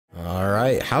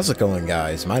Alright, how's it going,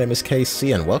 guys? My name is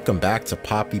KC and welcome back to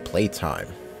Poppy Playtime.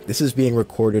 This is being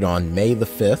recorded on May the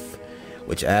 5th,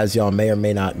 which, as y'all may or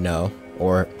may not know,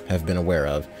 or have been aware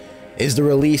of, is the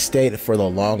release date for the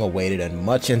long-awaited and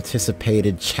much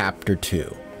anticipated Chapter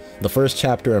 2. The first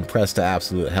chapter impressed the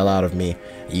absolute hell out of me.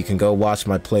 You can go watch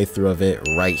my playthrough of it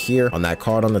right here on that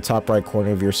card on the top right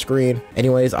corner of your screen.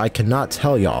 Anyways, I cannot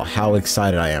tell y'all how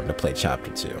excited I am to play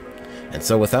Chapter 2. And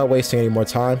so without wasting any more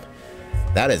time,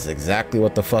 that is exactly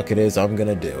what the fuck it is I'm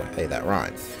gonna do. Hey, that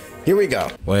rhymed. Here we go.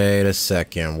 Wait a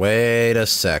second.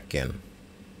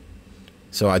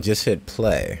 So I just hit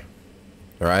play.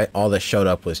 Alright, all that showed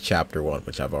up was Chapter 1,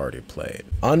 which I've already played.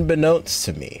 Unbeknownst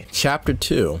to me, Chapter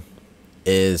 2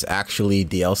 is actually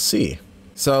DLC.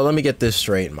 So let me get this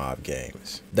straight, Mob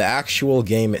Games. The actual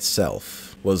game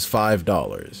itself was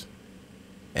 $5.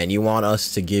 And you want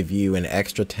us to give you an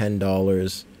extra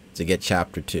 $10 to get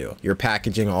Chapter 2. You're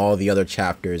packaging all the other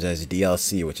chapters as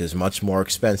DLC, which is much more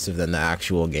expensive than the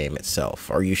actual game itself.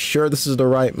 Are you sure this is the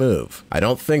right move? I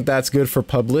don't think that's good for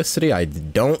publicity. I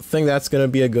don't think that's gonna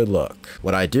be a good look.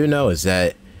 What I do know is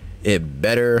that it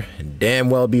better damn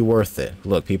well be worth it.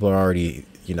 Look, people are already,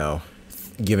 you know,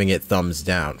 giving it thumbs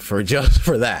down for just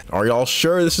for that. Are y'all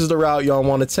sure this is the route y'all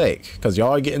want to take? Because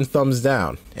y'all are getting thumbs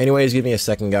down. Anyways, give me a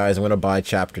second, guys. I'm gonna buy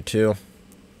Chapter 2.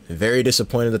 Very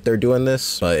disappointed that they're doing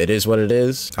this, but it is what it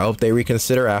is. I hope they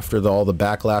reconsider after all the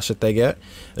backlash that they get.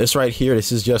 This right here, this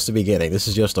is just the beginning. This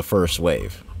is just the first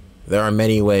wave. There are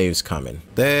many waves coming.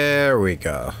 There we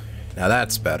go. Now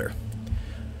that's better.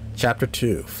 Chapter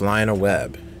 2, Flying a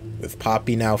Web. With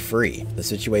Poppy now free, the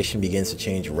situation begins to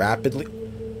change rapidly.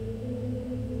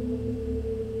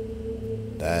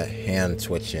 That hand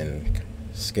twitching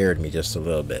scared me just a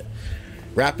little bit.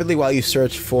 Rapidly while you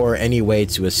search for any way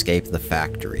to escape the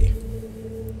factory.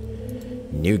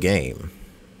 New game.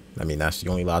 I mean, that's the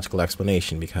only logical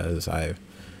explanation because I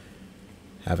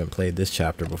haven't played this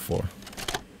chapter before.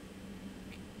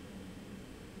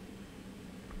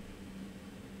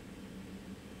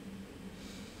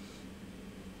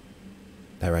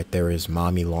 That right there is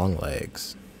Mommy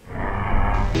Longlegs.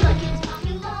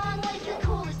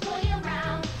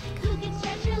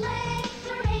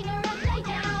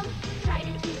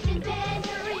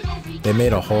 They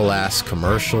made a whole ass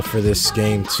commercial for this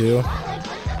game too.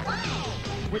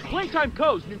 With Playtime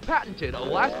Co.'s new patented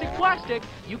elastic plastic,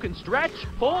 you can stretch,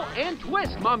 pull, and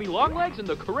twist Mommy Longlegs in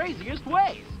the craziest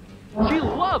ways. She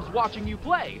loves watching you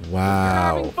play.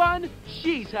 Wow. You're having fun,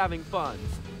 she's having fun.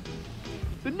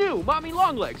 The new Mommy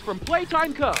Longlegs from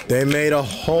Playtime Co. They made a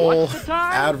whole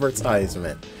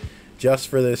advertisement just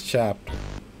for this chapter.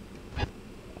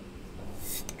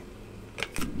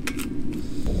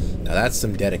 Now that's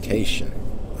some dedication.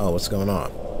 Oh, what's going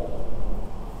on?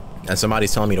 And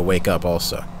somebody's telling me to wake up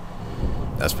also.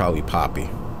 That's probably Poppy.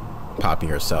 Poppy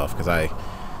herself, because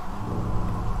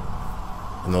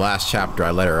in the last chapter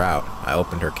I let her out. I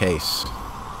opened her case.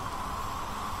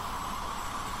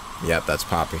 Yep, that's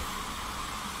Poppy.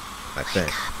 I think.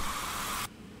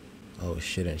 Oh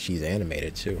shit, and she's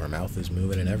animated too. Her mouth is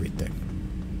moving and everything.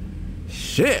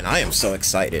 Shit, I am so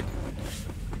excited.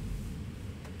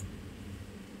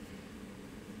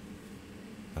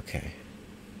 Okay,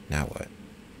 now what?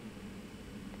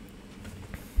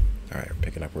 Alright, we're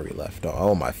picking up where we left off.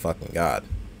 Oh my fucking god.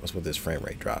 What's with this frame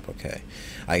rate drop? Okay.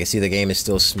 I can see the game is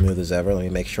still smooth as ever. Let me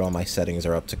make sure all my settings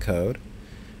are up to code.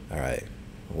 Alright.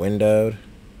 Windowed.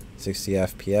 60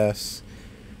 FPS.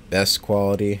 Best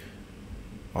quality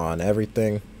on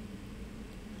everything.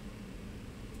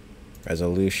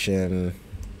 Resolution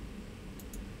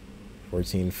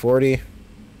 1440.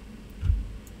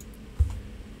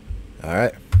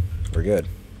 Alright. We're good.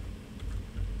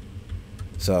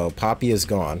 So Poppy is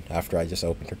gone after I just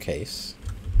opened her case.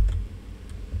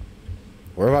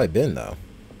 Where have I been though?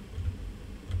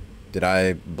 Did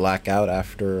I black out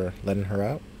after letting her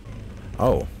out?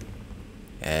 Oh.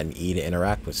 And E to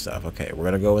interact with stuff. Okay, we're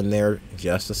gonna go in there in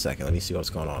just a second. Let me see what's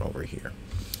going on over here.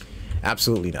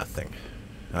 Absolutely nothing.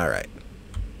 Alright.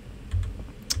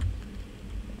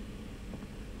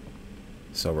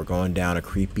 So we're going down a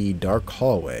creepy dark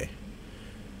hallway.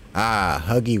 Ah,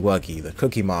 Huggy Wuggy, the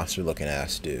Cookie Monster looking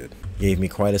ass dude. Gave me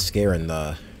quite a scare in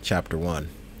the Chapter 1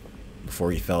 before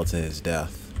he fell to his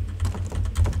death.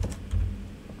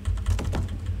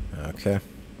 Okay.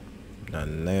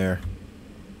 Nothing there.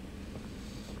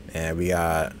 And we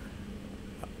got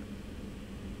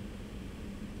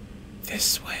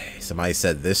this way. Somebody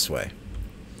said this way.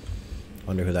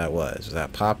 Wonder who that was. Was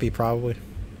that Poppy probably?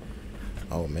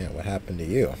 Oh man, what happened to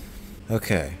you?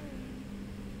 Okay.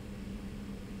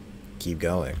 Keep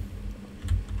going.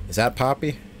 Is that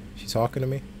Poppy? She talking to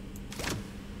me?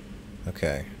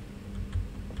 Okay.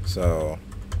 So,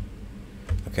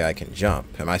 okay, I can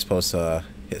jump. Am I supposed to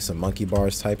hit some monkey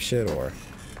bars type shit, or?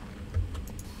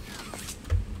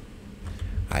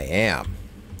 I am.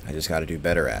 I just gotta do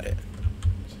better at it.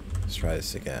 Let's try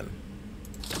this again.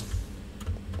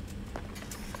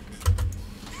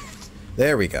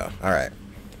 There we go. Alright.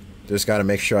 Just gotta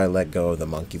make sure I let go of the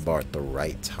monkey bar at the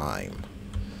right time.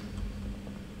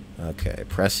 Okay,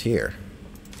 press here.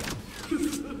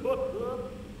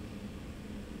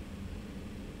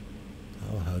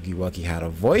 Oh, Huggy Wuggy had a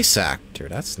voice actor.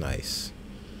 That's nice.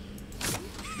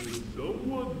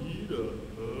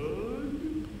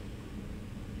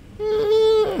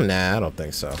 Nah, I don't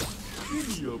think so.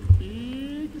 Give me a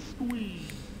big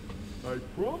squeeze. I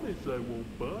promise I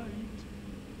won't bite.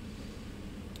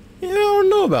 Yeah, I don't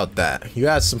know about that. You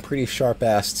had some pretty sharp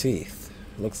ass teeth.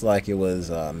 Looks like it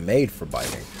was made for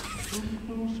biting. Come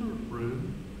closer,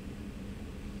 friend.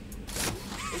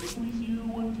 I'll squeeze you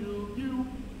until you.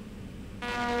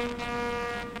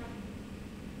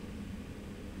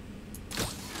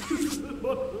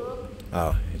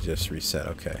 Oh, it just reset.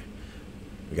 Okay.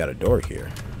 We got a door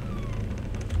here.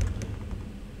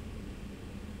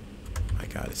 My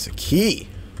God, it's a key.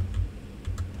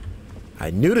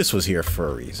 I knew this was here for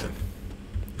a reason.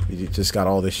 You just got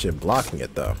all this shit blocking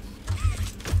it, though.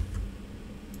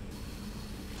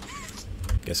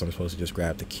 Guess I'm supposed to just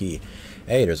grab the key.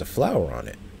 Hey, there's a flower on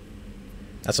it.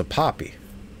 That's a poppy.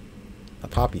 A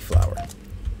poppy flower.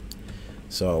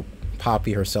 So,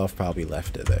 Poppy herself probably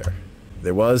left it there.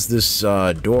 There was this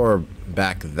door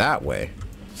back that way.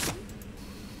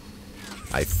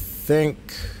 I think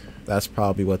that's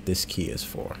probably what this key is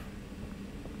for.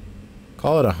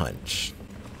 Call it a hunch.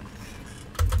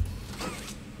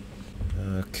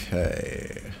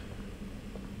 Okay.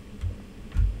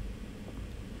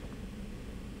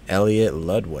 Elliot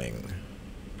Ludwig.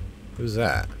 Who's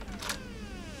that?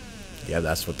 Yeah,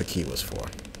 that's what the key was for.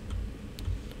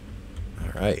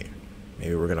 Alright.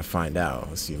 Maybe we're gonna find out.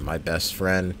 Let's see, my best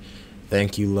friend.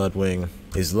 Thank you, Ludwig.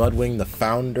 Is Ludwig the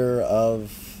founder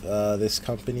of this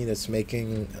company that's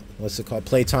making, what's it called?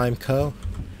 Playtime Co.?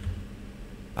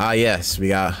 Ah, yes, we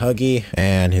got Huggy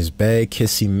and his bae,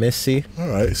 Kissy Missy.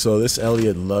 Alright, so this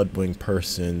Elliot Ludwig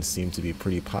person seemed to be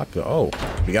pretty popular. Oh,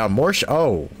 we got more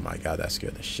oh my God, that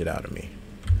scared the shit out of me.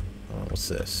 Oh, what's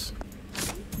this?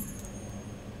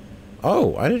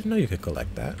 Oh, I didn't know you could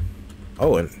collect that.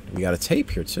 Oh, and we got a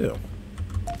tape here too.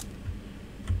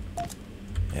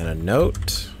 And a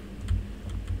note.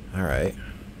 Alright.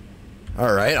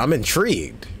 Alright, I'm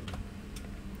intrigued.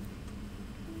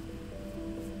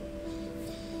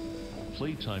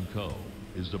 Playtime Co.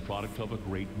 is the product of a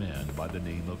great man by the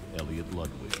name of Elliot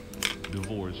Ludwig.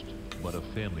 Divorced, but a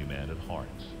family man at heart.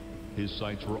 His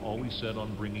sights were always set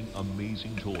on bringing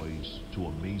amazing toys to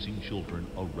amazing children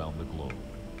around the globe.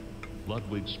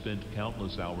 Ludwig spent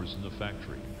countless hours in the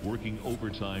factory, working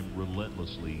overtime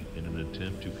relentlessly in an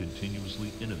attempt to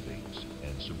continuously innovate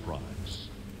and surprise.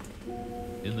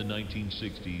 In the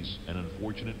 1960s, an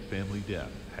unfortunate family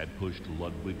death had pushed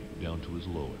Ludwig down to his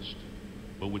lowest.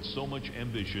 But with so much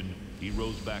ambition, he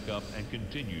rose back up and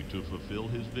continued to fulfill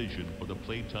his vision for the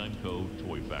Playtime Co.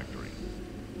 toy factory.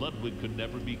 Ludwig could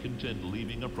never be content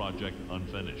leaving a project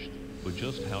unfinished. But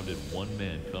just how did one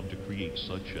man come to create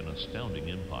such an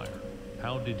astounding empire?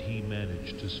 How did he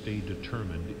manage to stay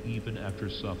determined even after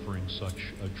suffering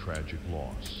such a tragic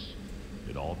loss?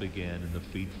 It all began in the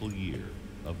fateful year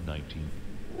of 19...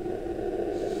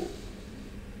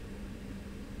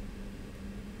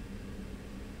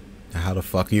 How the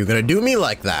fuck are you gonna do me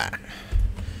like that?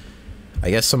 I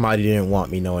guess somebody didn't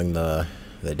want me knowing the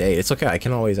date. It's okay, I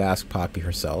can always ask Poppy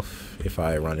herself if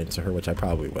I run into her, which I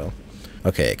probably will.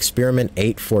 Okay, experiment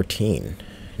 814.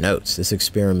 Notes, this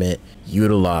experiment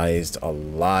utilized a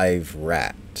live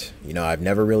rat. You know, I've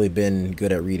never really been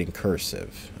good at reading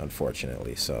cursive,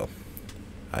 unfortunately, so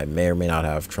I may or may not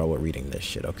have trouble reading this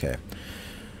shit. Okay.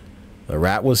 The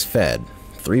rat was fed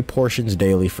 3 portions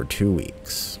daily for 2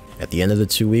 weeks. At the end of the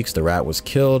 2 weeks, the rat was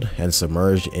killed and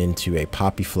submerged into a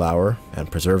poppy flower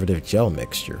and preservative gel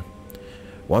mixture.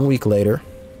 1 week later,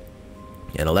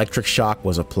 an electric shock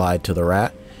was applied to the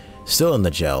rat, still in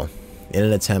the gel, in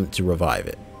an attempt to revive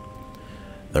it.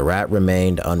 The rat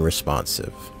remained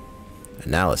unresponsive.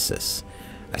 Analysis.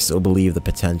 I still believe the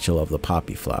potential of the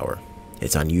poppy flower.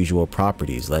 Its unusual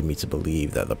properties led me to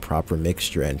believe that the proper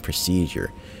mixture and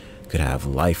procedure could have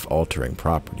life-altering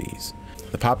properties.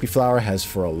 The poppy flower has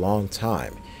for a long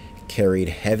time carried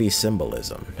heavy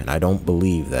symbolism, and I don't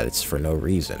believe that it's for no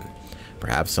reason.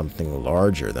 Perhaps something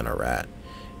larger than a rat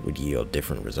would yield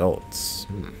different results.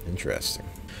 Interesting.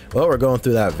 Well, we're going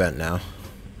through that vent now.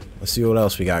 Let's see what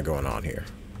else we got going on here.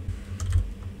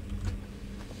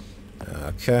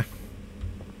 Okay.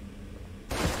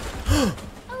 Oh,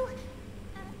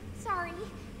 sorry.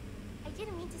 I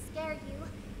didn't mean to scare you.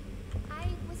 I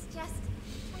was just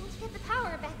trying to get the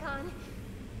power back on.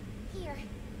 Here.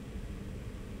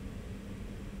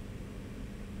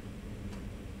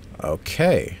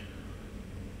 Okay.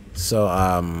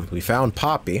 So, we found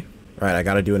Poppy. Alright, I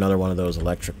gotta do another one of those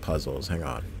electric puzzles. Hang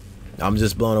on. I'm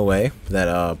just blown away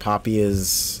that, Poppy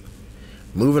is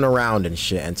moving around and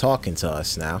shit and talking to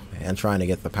us now and trying to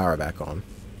get the power back on.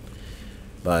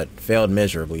 But failed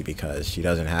miserably because she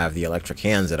doesn't have the electric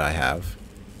hands that I have.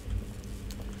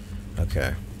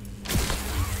 Okay.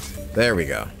 There we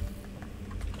go.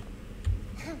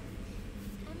 I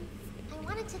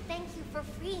wanted to thank you for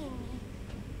freeing me.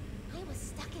 I was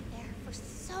stuck in there for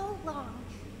so long.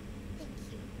 Thank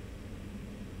you.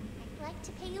 I'd like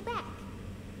to pay you back.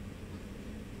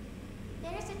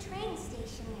 There's a train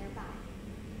station nearby.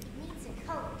 It needs a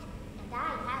code, and I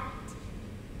have it.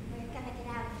 We're gonna get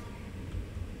out of here.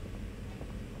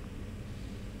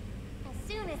 As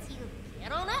soon as you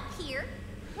get on up here.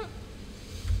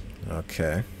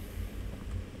 Okay.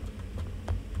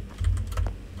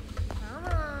 Come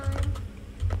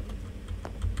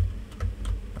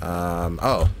on.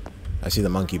 Oh. I see the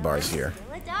monkey bars here.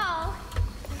 Still a doll.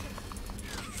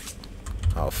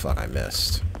 Oh, fuck, I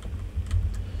missed.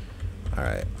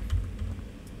 Alright.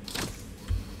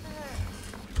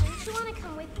 Don't you want to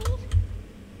come with me? You're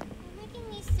making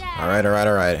me sad.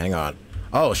 Alright, hang on.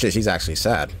 Oh, shit, she's actually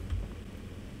sad.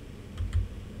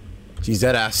 She's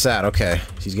dead ass sad, okay.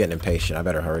 She's getting impatient. I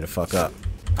better hurry the fuck up.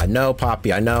 I know,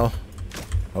 Poppy, I know.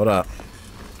 Hold up.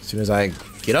 As soon as I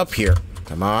get up here.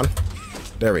 Come on.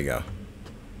 There we go.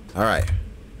 Alright.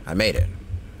 I made it.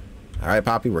 Alright,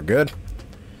 Poppy, we're good.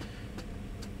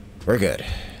 We're good.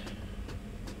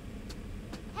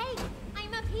 Hey,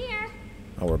 I'm up here.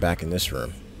 Oh, we're back in this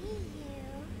room. See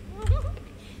you.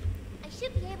 I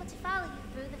should be able to follow you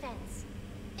through the fence.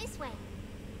 This way.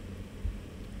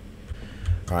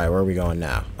 Alright, where are we going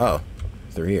now? Oh,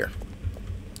 through here.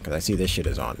 Because I see this shit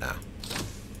is on now.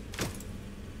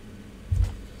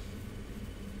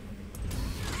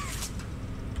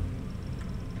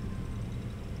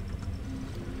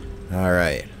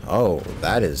 Alright. Oh,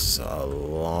 that is a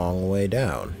long way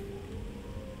down.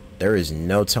 There is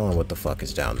no telling what the fuck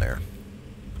is down there.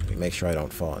 Let me make sure I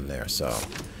don't fall in there. So,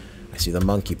 I see the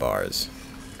monkey bars.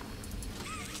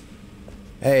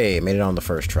 Hey, made it on the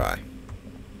first try.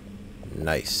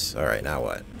 Nice. Alright, now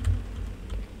what?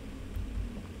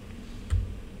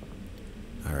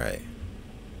 Alright.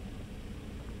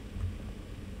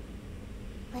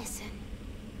 Listen,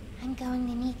 I'm going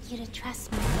to need you to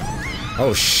trust me.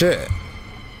 Oh, shit.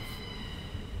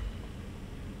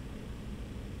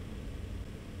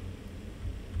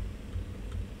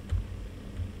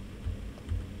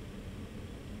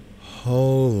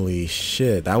 Holy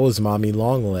shit. That was Mommy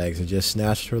Longlegs and just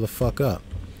snatched her the fuck up.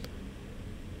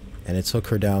 And it took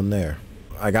her down there.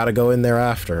 I gotta go in there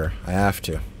after her. I have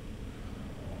to.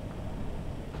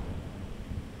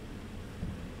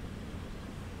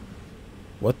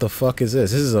 What the fuck is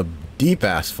this? This is a deep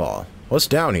ass fall. What's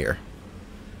down here?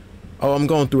 Oh, I'm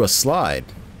going through a slide.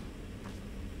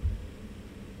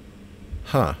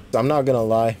 Huh. I'm not gonna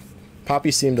lie.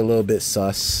 Poppy seemed a little bit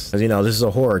sus. As you know, this is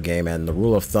a horror game, and the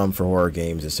rule of thumb for horror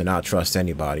games is to not trust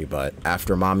anybody, but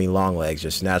after Mommy Longlegs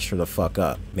just snatched her the fuck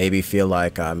up, maybe feel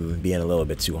like I'm being a little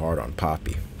bit too hard on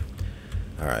Poppy.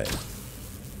 Alright.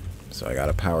 So I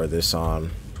gotta power this on.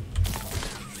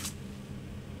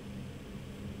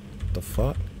 What the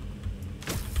fuck?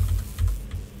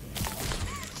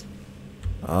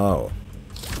 Oh.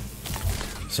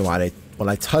 So when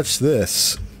I touch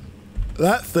this,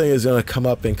 that thing is gonna come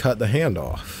up and cut the hand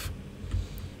off.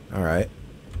 Alright.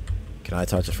 Can I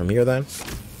touch it from here then?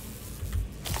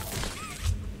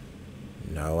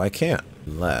 No, I can't.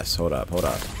 Unless, hold up.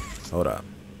 Let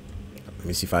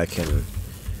me see if I can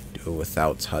do it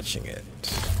without touching it.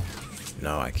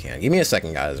 No, I can't. Give me a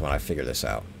second, guys, when I figure this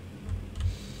out.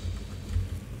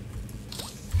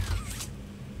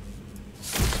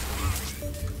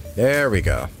 There we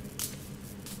go.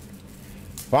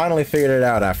 Finally figured it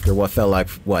out after what felt like,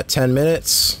 what, 10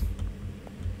 minutes?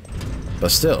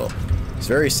 But still, it's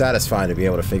very satisfying to be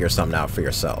able to figure something out for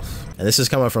yourself. And this is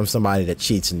coming from somebody that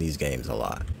cheats in these games a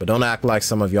lot. But don't act like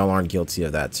some of y'all aren't guilty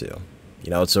of that too.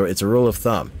 You know, it's a rule of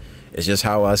thumb. It's just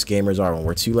how us gamers are. When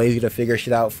we're too lazy to figure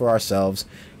shit out for ourselves,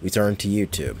 we turn to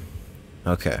YouTube.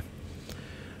 Okay.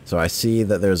 So I see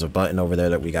that there's a button over there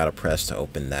that we gotta press to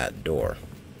open that door.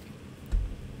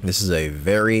 This is a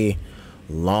very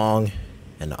long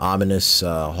and ominous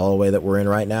hallway that we're in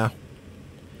right now.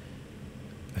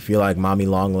 I feel like Mommy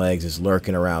Longlegs is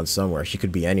lurking around somewhere. She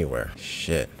could be anywhere.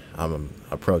 Shit. I'm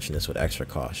approaching this with extra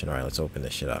caution. Alright, let's open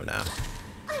this shit up now.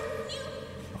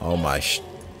 Oh my She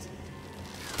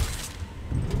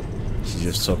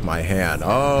just took my hand.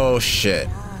 Oh shit.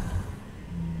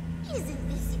 Isn't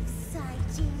this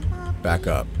exciting, Poppy? Back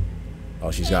up. Oh,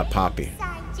 she's got Poppy.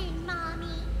 Exciting,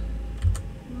 Mommy.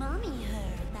 Mommy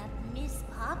heard that Miss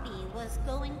Poppy was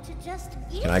going to just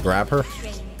give Can I grab her? you the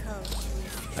train code to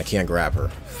escape. I can't grab her.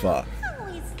 Fuck. How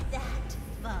is that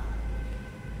fun?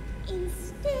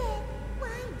 Instead,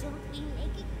 why don't we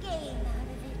make a game out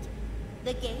of it?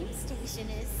 The game station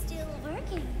is still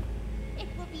working. It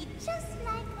will be just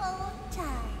like old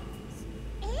times.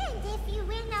 And if you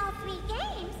win all 3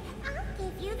 games, I'll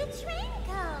give you the train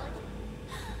code.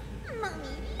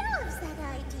 Mommy loves that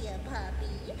idea,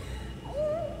 Poppy.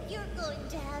 Oh, you're going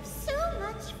to have so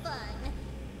much fun.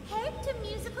 Head to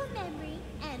musical memory,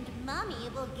 and Mommy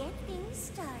will get things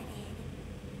started.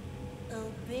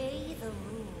 Obey the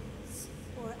rules,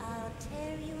 or I'll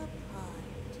tear you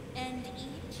apart and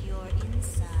eat your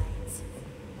insides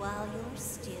while you're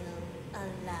still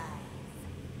alive.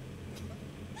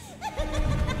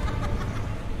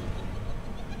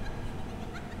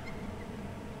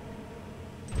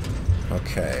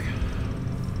 Okay.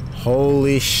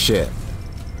 Holy shit.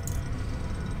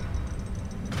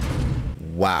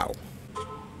 Wow.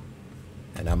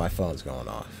 And now my phone's going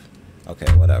off.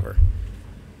 Okay, whatever.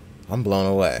 I'm blown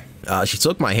away. She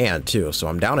took my hand too, so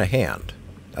I'm down a hand.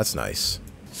 That's nice.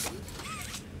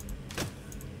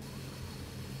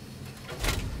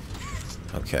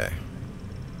 Okay.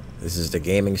 This is the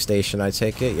gaming station, I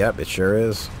take it? Yep, it sure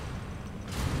is.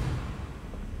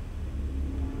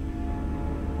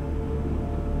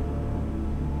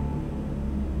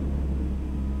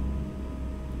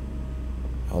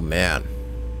 Oh man,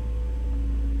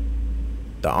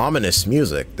 the ominous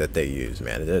music that they use,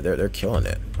 man, they're killing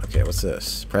it. Okay, what's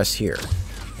this? Press here.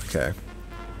 Okay.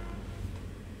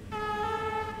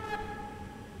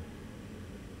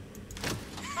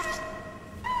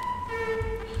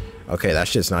 Okay, that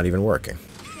shit's not even working.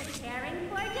 Preparing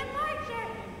for departure.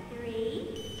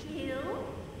 3, 2,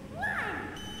 1.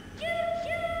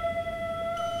 Choo-choo!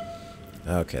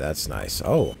 Okay, that's nice.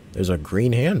 Oh, there's a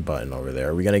green hand button over there.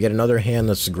 Are we gonna get another hand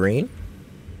that's green?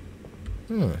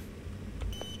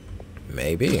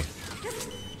 Maybe.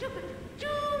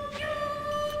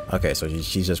 Okay, so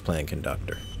she's just playing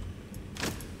conductor.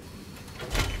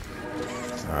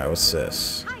 Alright, what's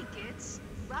this? Hi kids,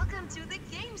 welcome to the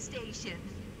game station.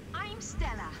 I'm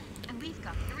Stella, and we've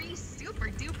got 3 super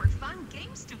duper fun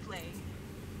games to play.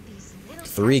 These little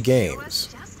 3 tests show games. us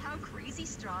just how crazy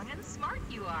strong and smart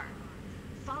you are.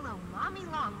 Follow Mommy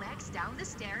Longlegs down the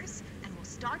stairs, and we'll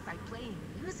start by playing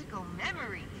musical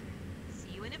memory.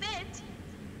 See you in a bit.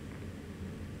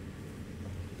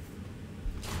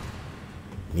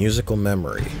 Musical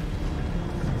memory.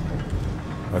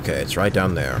 Okay, it's right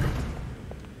down there.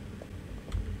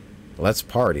 Let's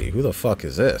party. Who the fuck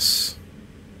is this?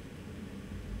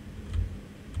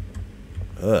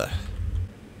 Ugh.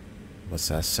 What's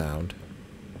that sound?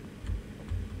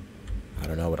 I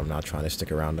don't know, but I'm not trying to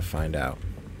stick around to find out.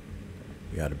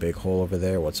 We got a big hole over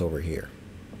there. What's over here?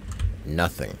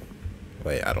 Nothing.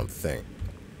 Wait, I don't think.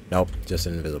 Nope, just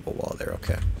an invisible wall there.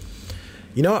 Okay.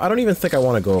 You know, I don't even think I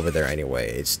want to go over there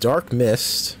anyway. It's dark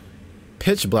mist.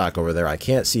 Pitch black over there. I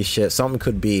can't see shit. Something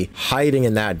could be hiding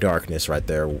in that darkness right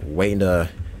there, waiting to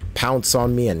pounce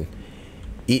on me and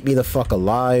eat me the fuck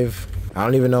alive. I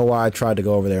don't even know why I tried to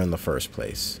go over there in the first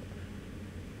place.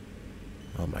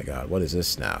 Oh my god, what is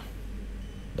this now?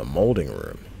 The molding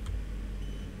room.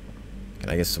 Can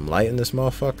I get some light in this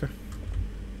motherfucker?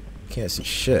 Can't see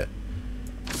shit.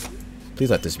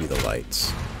 Please let this be the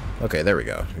lights. Okay, there we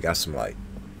go. We got some light.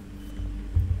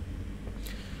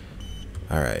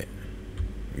 Alright.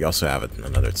 We also have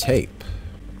another tape.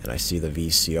 And I see the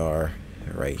VCR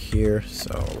right here.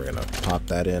 So we're gonna pop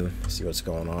that in, see what's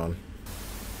going on.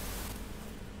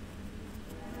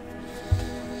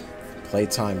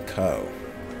 Playtime Co.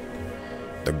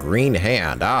 The green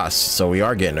hand. Ah, so we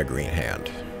are getting a green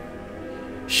hand.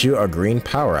 Shoot a green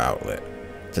power outlet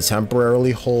to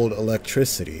temporarily hold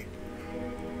electricity.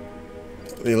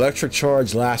 The electric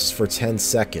charge lasts for 10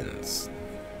 seconds.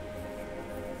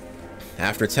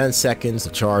 After 10 seconds,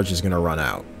 the charge is going to run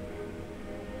out.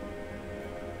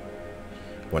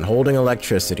 When holding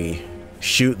electricity,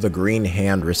 shoot the green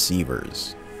hand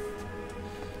receivers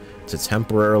to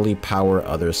temporarily power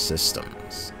other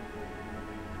systems.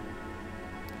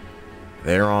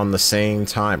 They're on the same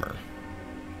timer.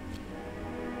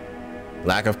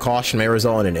 Lack of caution may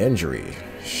result in an injury.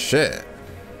 Shit.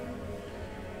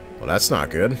 Well, that's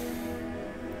not good.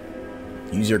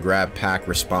 Use your grab pack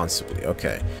responsibly.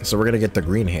 Okay, so we're gonna get the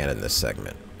green hand in this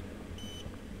segment.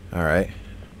 All right.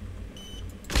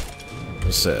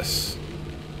 What's this?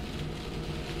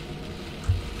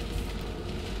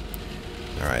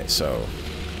 All right, so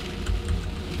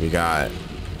we got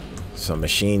some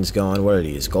machines going. What are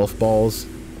these? Golf balls?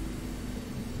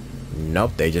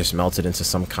 Nope, they just melted into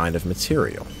some kind of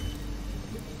material.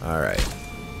 All right.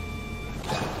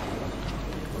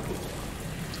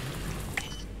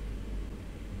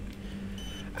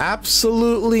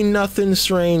 Absolutely nothing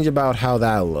strange about how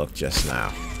that looked just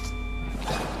now.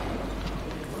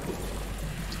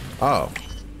 Oh,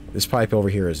 this pipe over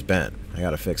here is bent. I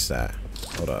gotta fix that.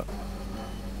 Hold up.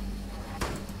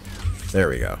 There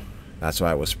we go. That's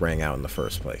why it was spraying out in the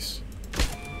first place.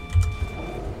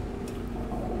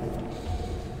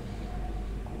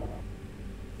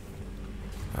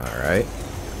 Alright.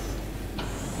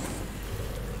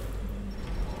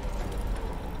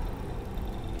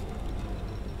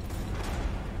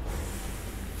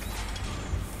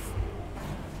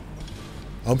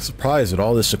 I'm surprised that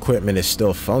all this equipment is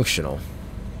still functional.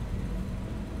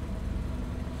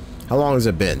 How long has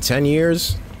it been? 10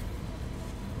 years?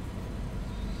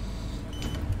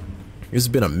 It's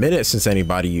been a minute since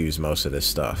anybody used most of this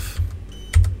stuff.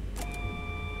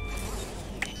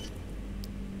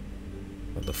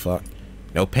 What the fuck?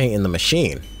 No paint in the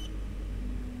machine.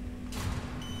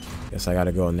 Guess I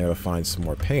gotta go in there to find some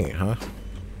more paint, huh?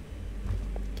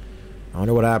 I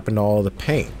wonder what happened to all the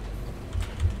paint.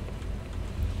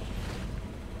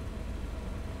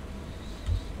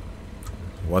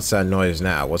 What's that noise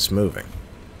now? What's moving?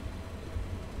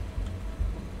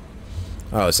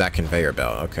 Oh, it's that conveyor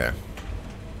belt. Okay.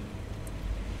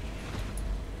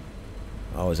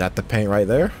 Oh, is that the paint right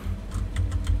there?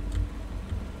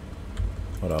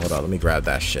 Hold on, hold on. Let me grab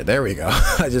that shit. There we go.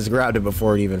 I just grabbed it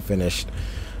before it even finished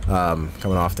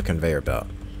coming off the conveyor belt.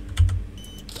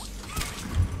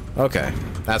 Okay,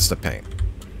 that's the paint.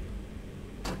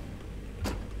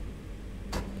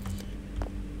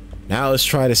 Now let's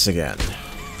try this again.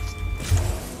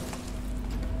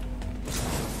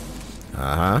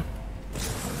 Uh-huh.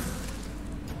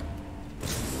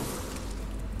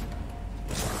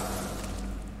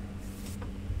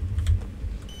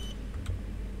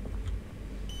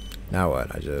 Now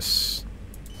what? I just...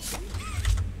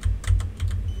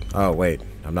 Oh, wait.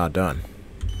 I'm not done.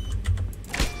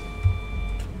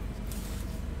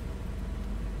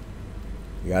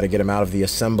 You gotta get him out of the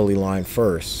assembly line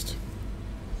first.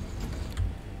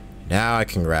 Now I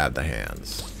can grab the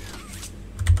hands.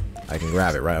 I can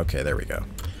grab it, right? Okay, there we go.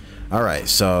 Alright,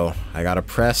 so I gotta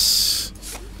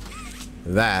press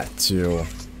that to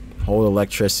hold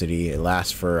electricity. It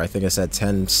lasts for, I think I said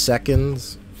 10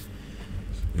 seconds.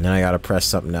 And then I gotta press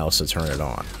something else to turn it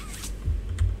on.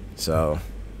 So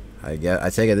I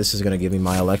take it this is gonna give me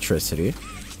my electricity.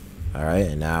 Alright,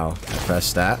 and now I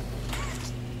press that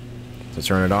to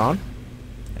turn it on.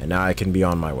 And now I can be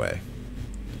on my way.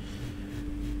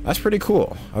 That's pretty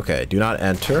cool. Okay, do not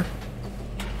enter.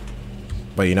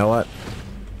 But you know what?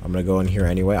 I'm gonna go in here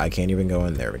anyway. I can't even go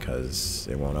in there because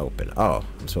it won't open. Oh,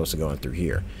 I'm supposed to go in through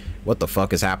here. What the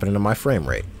fuck is happening to my frame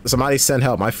rate? Somebody send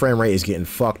help. My frame rate is getting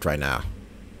fucked right now.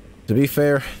 To be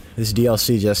fair, this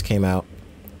DLC just came out.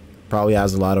 Probably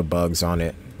has a lot of bugs on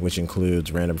it, which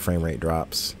includes random frame rate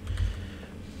drops.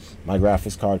 My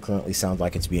graphics card currently sounds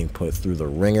like it's being put through the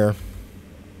ringer.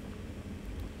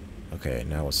 Okay,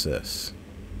 now what's this?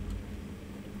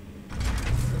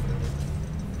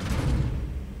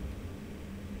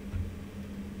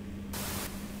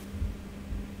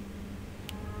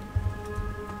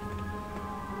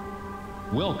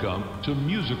 Welcome to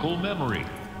Musical Memory.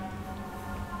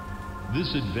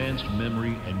 This advanced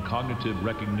memory and cognitive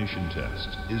recognition test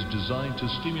is designed to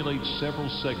stimulate several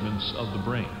segments of the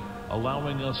brain,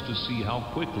 allowing us to see how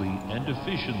quickly and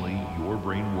efficiently your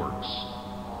brain works.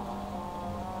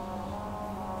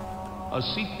 A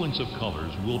sequence of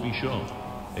colors will be shown,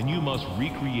 and you must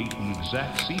recreate the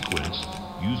exact sequence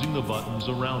using the buttons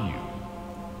around you.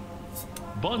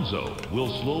 Bunzo will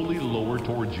slowly lower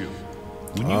towards you.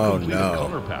 When you complete a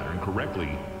color pattern correctly,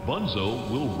 Bunzo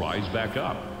will rise back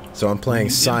up. So I'm playing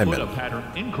Simon. If you input a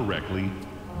pattern incorrectly,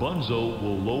 Bunzo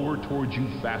will lower towards you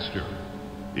faster.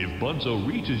 If Bunzo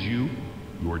reaches you,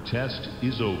 your test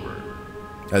is over.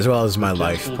 As well as my the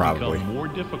life, test will probably. become more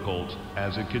difficult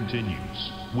as it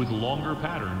continues, with longer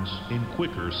patterns in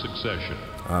quicker succession.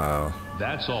 Uh-oh.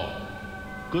 That's all.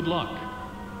 Good luck.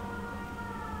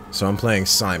 So I'm playing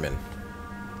Simon.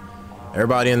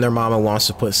 Everybody and their mama wants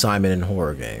to put Simon in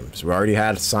horror games. We already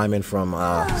had Simon from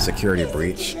Security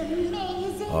Breach.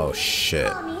 Oh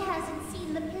shit. Mommy hasn't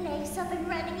seen the place up and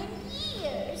running in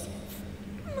years.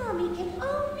 Mommy can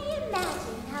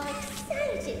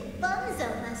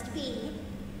must be.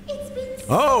 It's been such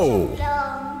Oh. a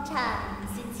long time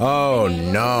since Oh, you've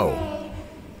been no. away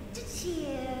to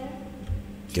cheer.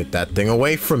 Get that thing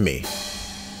away from me.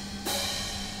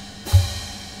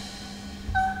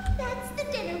 Oh, that's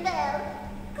the dinner bell.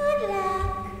 Good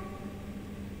luck.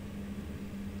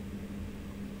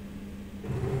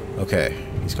 Okay,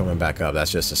 he's coming back up.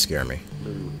 That's just to scare me.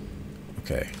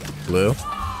 Okay, blue,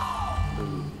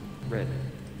 Red.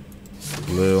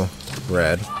 blue,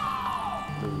 red,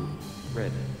 Blue.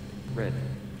 Red. Red.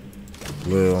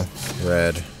 blue,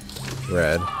 red,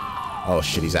 red. Oh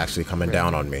shit, he's actually coming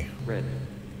down on me. Red.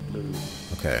 Blue.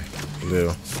 Okay,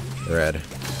 blue, red,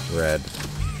 red,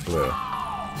 blue.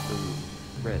 Blue.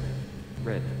 Red.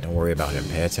 Red. Don't worry about him.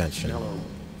 Pay attention. Yellow.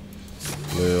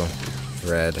 Blue,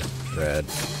 red, red,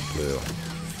 blue,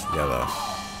 yellow.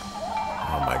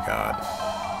 Oh my god.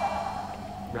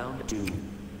 Round 2.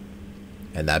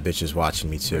 And that bitch is watching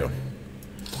me too.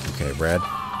 Okay, red.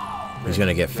 He's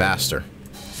gonna get faster.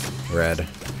 Red,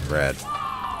 red.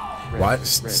 What?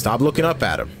 Stop looking up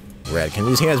at him. Red. Can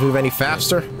these hands move any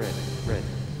faster? Red. Red.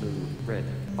 Blue. Red.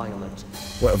 Violet.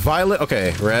 What? Violet?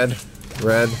 Okay. Red,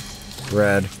 red,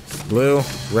 red, blue,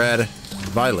 red,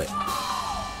 violet.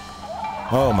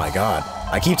 Oh my god.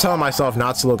 I keep telling myself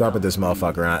not to look up at this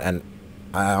motherfucker, and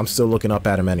I'm still looking up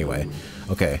at him anyway.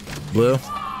 Okay. Blue.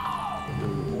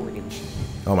 Blue. Orange.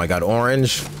 Oh my god.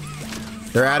 Orange.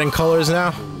 They're adding colors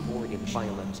now. Blue. Orange.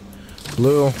 Violet.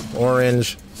 Blue,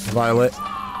 orange, violet.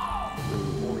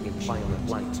 Blue. Orange. Violet.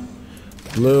 White.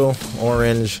 Blue,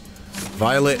 orange,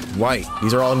 violet, white.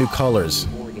 These are all new colors.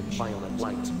 Orange. Violet.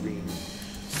 White. Green.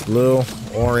 Blue,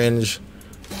 orange,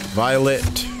 violet,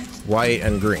 white,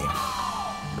 and green.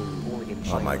 Blue. Orange.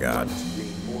 Oh my god.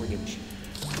 Green. Orange.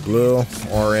 Blue,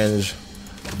 orange,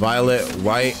 violet,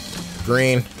 white,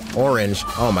 green, orange.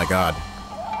 Oh my god.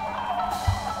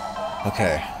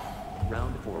 Okay.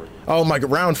 Round 4. Oh my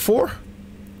god. Round 4?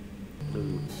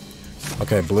 Blue.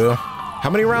 Okay, blue. How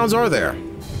many rounds are there?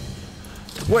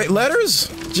 Wait, letters?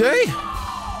 J?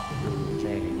 Blue.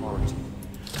 J. Heart.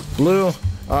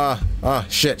 Blue,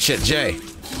 shit, J.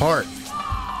 Heart.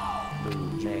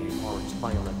 Blue. J. Heart.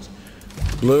 Violet.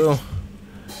 Blue,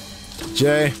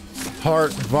 J,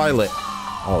 heart, violet.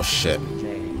 Oh shit.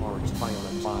 J. Heart.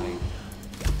 Violet. Pie.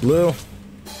 Blue,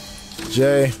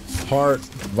 J, heart,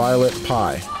 violet,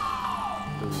 pie.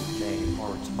 Blue. J.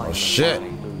 Heart. Violet. shit. Pie.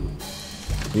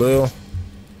 Blue. Blue,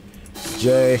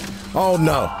 J. Oh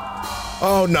no.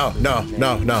 Oh no, no,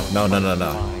 no, no, no, no, no,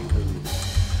 no.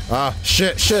 Pie. Blue.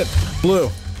 Shit. Blue,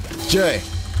 J,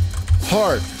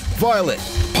 heart, violet,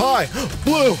 pie,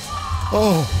 blue.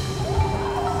 Oh.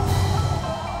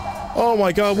 Oh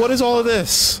my god, what is all of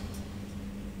this?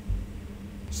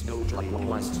 Snow dragon.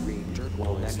 White. Green.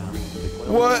 Turquoise.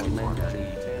 Green. What?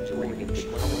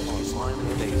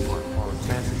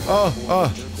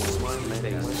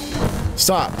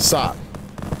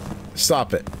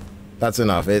 Stop it. That's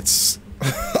enough. It's...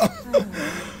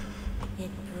 It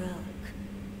broke.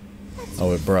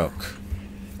 Oh, it broke.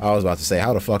 I was about to say,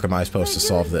 how the fuck am I supposed to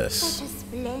solve this? Such a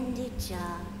splendid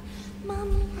job.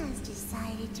 Mommy has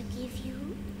decided to give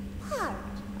you part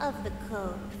of the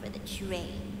code for the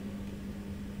train.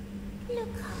 Look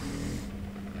up.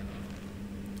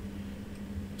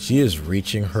 She is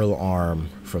reaching her arm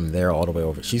from there all the way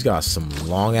over. She's got some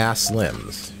long ass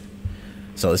limbs.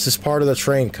 So this is part of the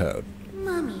train code.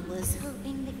 Mommy was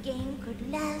hoping the game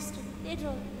could last a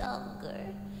little longer.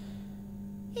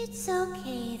 It's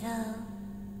okay though.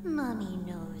 Mommy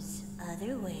knows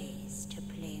other ways to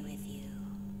play with you.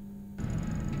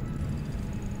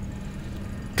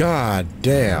 God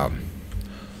damn.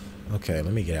 Okay,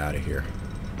 let me get out of here.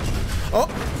 Oh!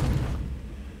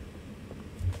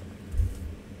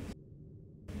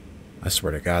 I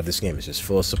swear to God, this game is just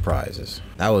full of surprises.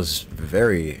 That was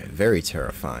very, very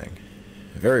terrifying.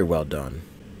 Very well done.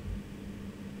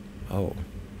 Oh,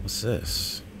 what's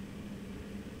this?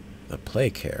 The play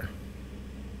care.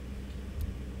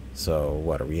 So,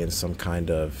 what, are we in some kind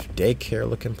of daycare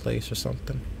looking place or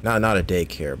something? No, not a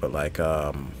daycare, but like,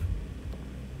 a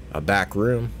back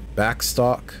room, back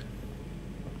stock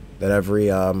that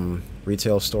every,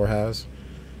 retail store has.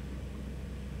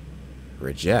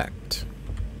 Reject.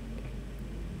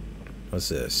 What's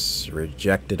this?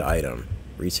 Rejected item.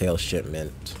 Retail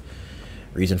shipment.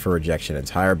 Reason for rejection.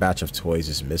 Entire batch of toys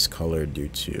is miscolored due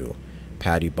to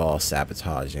Patty Ball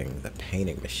sabotaging the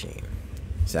painting machine.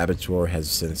 Saboteur has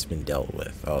since been dealt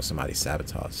with. Oh, somebody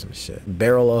sabotaged some shit.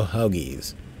 Barrel of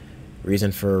Huggies.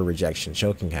 Reason for rejection.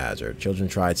 Choking hazard. Children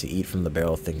tried to eat from the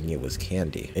barrel thinking it was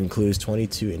candy. Includes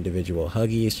 22 individual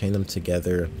Huggies. Chain them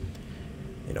together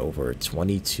in over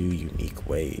 22 unique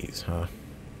ways, huh?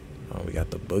 Oh, we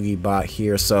got the boogie bot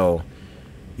here. So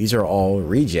these are all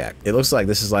reject. It looks like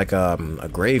this is like a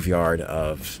graveyard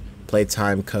of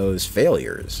Playtime Co's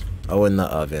failures. Oh, in the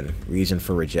oven. Reason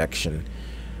for rejection.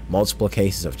 Multiple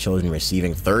cases of children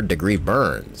receiving third-degree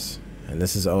burns. And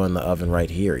this is oh in the oven right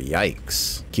here.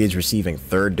 Yikes. Kids receiving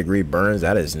third-degree burns.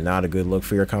 That is not a good look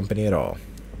for your company at all.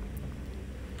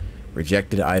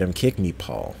 Rejected item Kick Me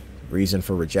Paul. Reason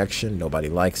for rejection. Nobody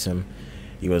likes him.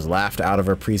 He was laughed out of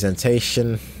a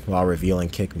presentation while revealing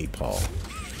Kick Me Paul.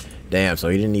 Damn, so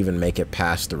he didn't even make it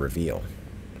past the reveal.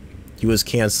 He was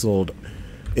canceled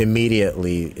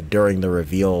immediately during the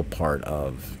reveal part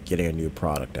of getting a new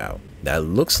product out. That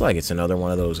looks like it's another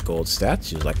one of those gold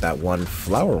statues, like that one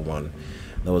flower one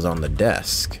that was on the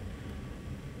desk.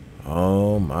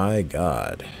 Oh my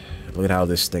god. Look at how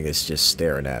this thing is just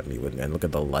staring at me, and look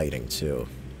at the lighting too.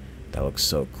 That looks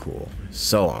so cool.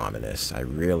 So ominous. I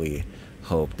really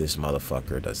hope this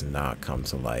motherfucker does not come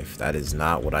to life. That is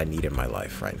not what I need in my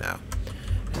life right now.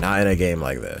 Not in a game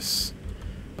like this.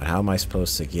 But how am I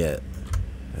supposed to get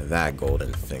that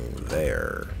golden thing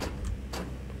there?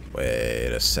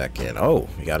 Wait a second. Oh,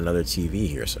 we got another TV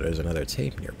here, so there's another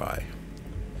tape nearby.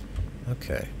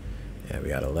 Okay. And we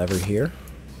got a lever here.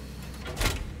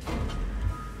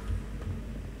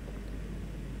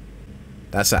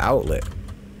 That's an outlet.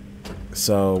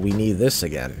 So we need this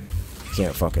again.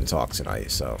 Can't fucking talk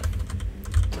tonight, so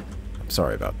I'm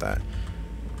sorry about that.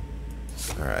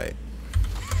 Alright.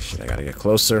 Shit, I gotta get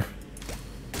closer.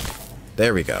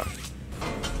 There we go.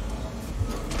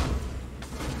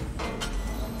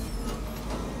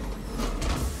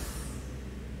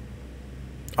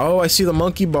 Oh, I see the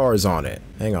monkey bars on it.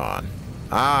 Hang on.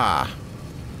 Ah.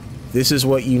 This is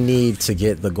what you need to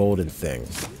get the golden thing.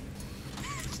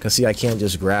 Cause see, I can't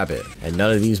just grab it. And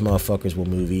none of these motherfuckers will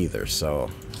move either, so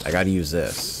I gotta use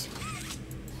this.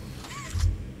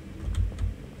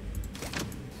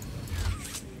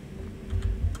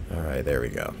 Alright, there we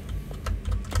go.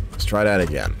 Let's try that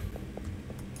again.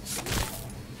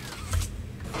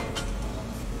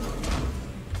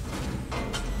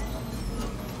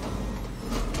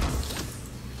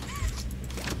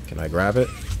 Can I grab it?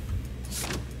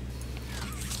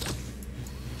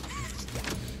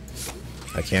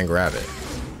 I can't grab it.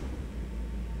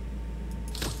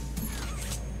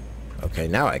 Okay,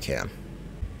 now I can.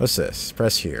 What's this?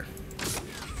 Press here.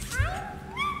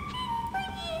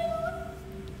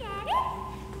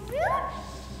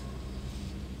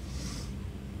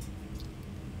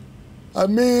 I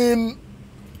mean,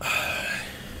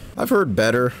 I've heard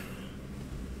better.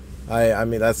 I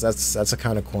mean that's a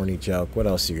kind of corny joke. What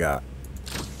else you got?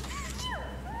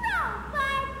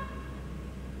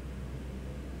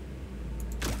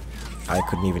 I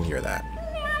couldn't even hear that.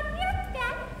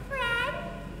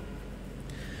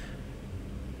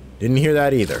 Didn't hear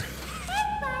that either.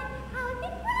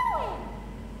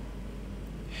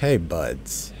 Hey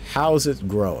buds, how's it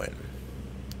growing?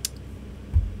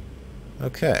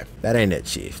 Okay, that ain't it,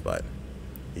 Chief, but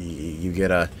you get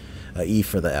a E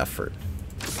for the effort.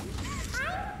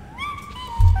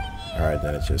 Alright,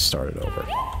 then it just started over.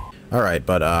 Alright,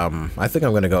 but I think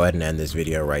I'm going to go ahead and end this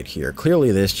video right here.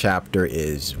 Clearly this chapter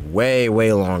is way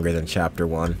longer than chapter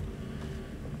 1.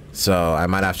 So I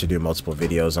might have to do multiple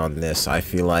videos on this. I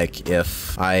feel like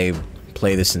if I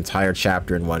play this entire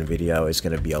chapter in one video, it's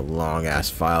going to be a long ass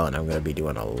file and I'm going to be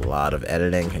doing a lot of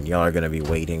editing and y'all are going to be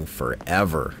waiting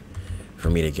forever for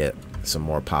me to get some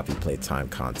more Poppy Playtime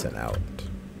content out.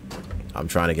 I'm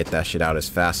trying to get that shit out as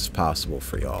fast as possible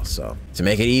for y'all. So to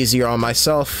make it easier on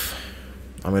myself,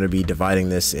 I'm going to be dividing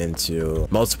this into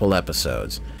multiple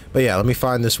episodes. But yeah, let me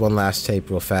find this one last tape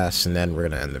real fast and then we're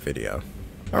going to end the video.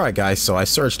 Alright guys, so I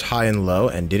searched high and low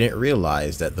and didn't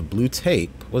realize that the blue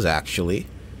tape was actually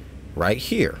right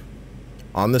here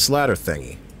on this ladder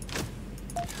thingy.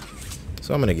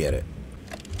 So I'm going to get it.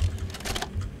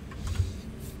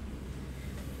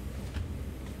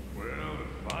 Well,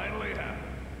 it finally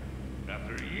happened.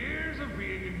 After years of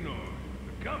being ignored,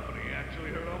 the company actually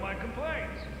heard all my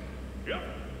complaints. Yep,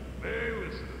 they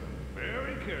listened to them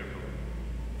very carefully.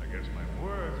 I guess my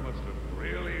words must have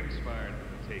really inspired them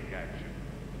to take action.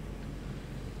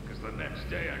 Because the next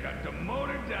day I got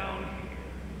demoted down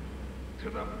here to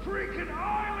the freaking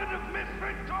island of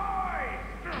misfit toys!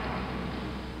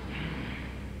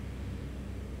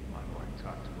 Why do I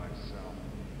talk to myself?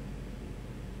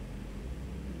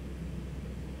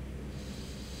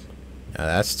 Now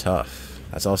that's tough.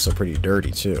 That's also pretty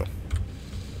dirty too.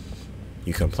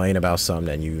 You complain about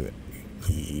something and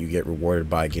you get rewarded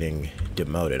by getting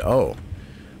demoted. Oh,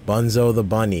 Bunzo the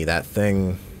bunny, that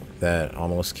thing that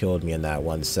almost killed me in that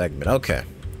one segment. Okay.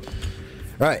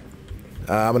 All right.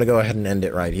 I'm gonna go ahead and end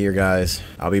it right here, guys.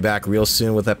 I'll be back real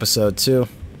soon with episode 2.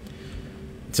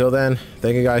 Until then,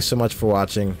 thank you guys so much for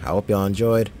watching. I hope y'all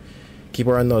enjoyed. Keep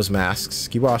wearing those masks.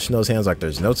 Keep washing those hands like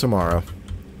there's no tomorrow.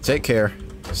 Take care.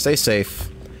 Stay safe.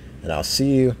 And I'll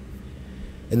see you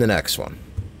in the next one.